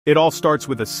It all starts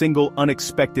with a single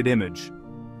unexpected image.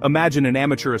 Imagine an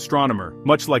amateur astronomer,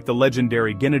 much like the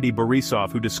legendary Gennady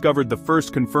Borisov who discovered the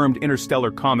first confirmed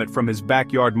interstellar comet from his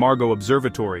backyard Margot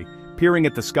Observatory, peering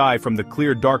at the sky from the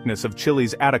clear darkness of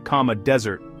Chile's Atacama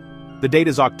desert. The date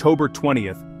is October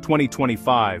 20th,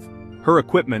 2025. Her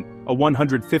equipment, a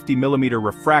 150mm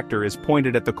refractor, is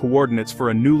pointed at the coordinates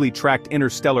for a newly tracked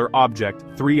interstellar object,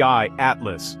 3I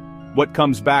Atlas. What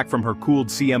comes back from her cooled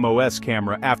CMOS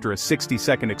camera after a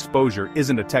 60-second exposure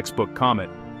isn't a textbook comet.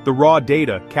 The raw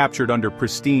data, captured under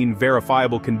pristine,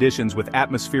 verifiable conditions with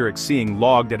atmospheric seeing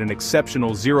logged at an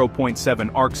exceptional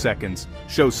 0.7 arcseconds,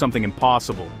 shows something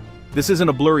impossible. This isn't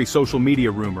a blurry social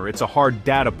media rumor, it's a hard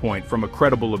data point from a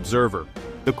credible observer.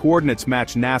 The coordinates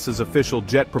match NASA's official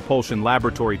Jet Propulsion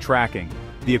Laboratory tracking.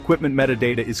 The equipment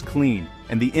metadata is clean,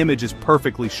 and the image is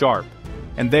perfectly sharp.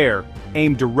 And there,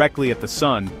 aimed directly at the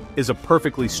sun, is a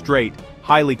perfectly straight,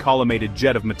 highly collimated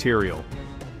jet of material.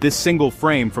 This single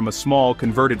frame from a small,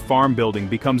 converted farm building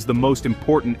becomes the most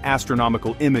important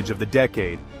astronomical image of the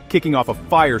decade, kicking off a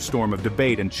firestorm of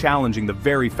debate and challenging the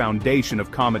very foundation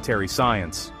of cometary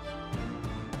science.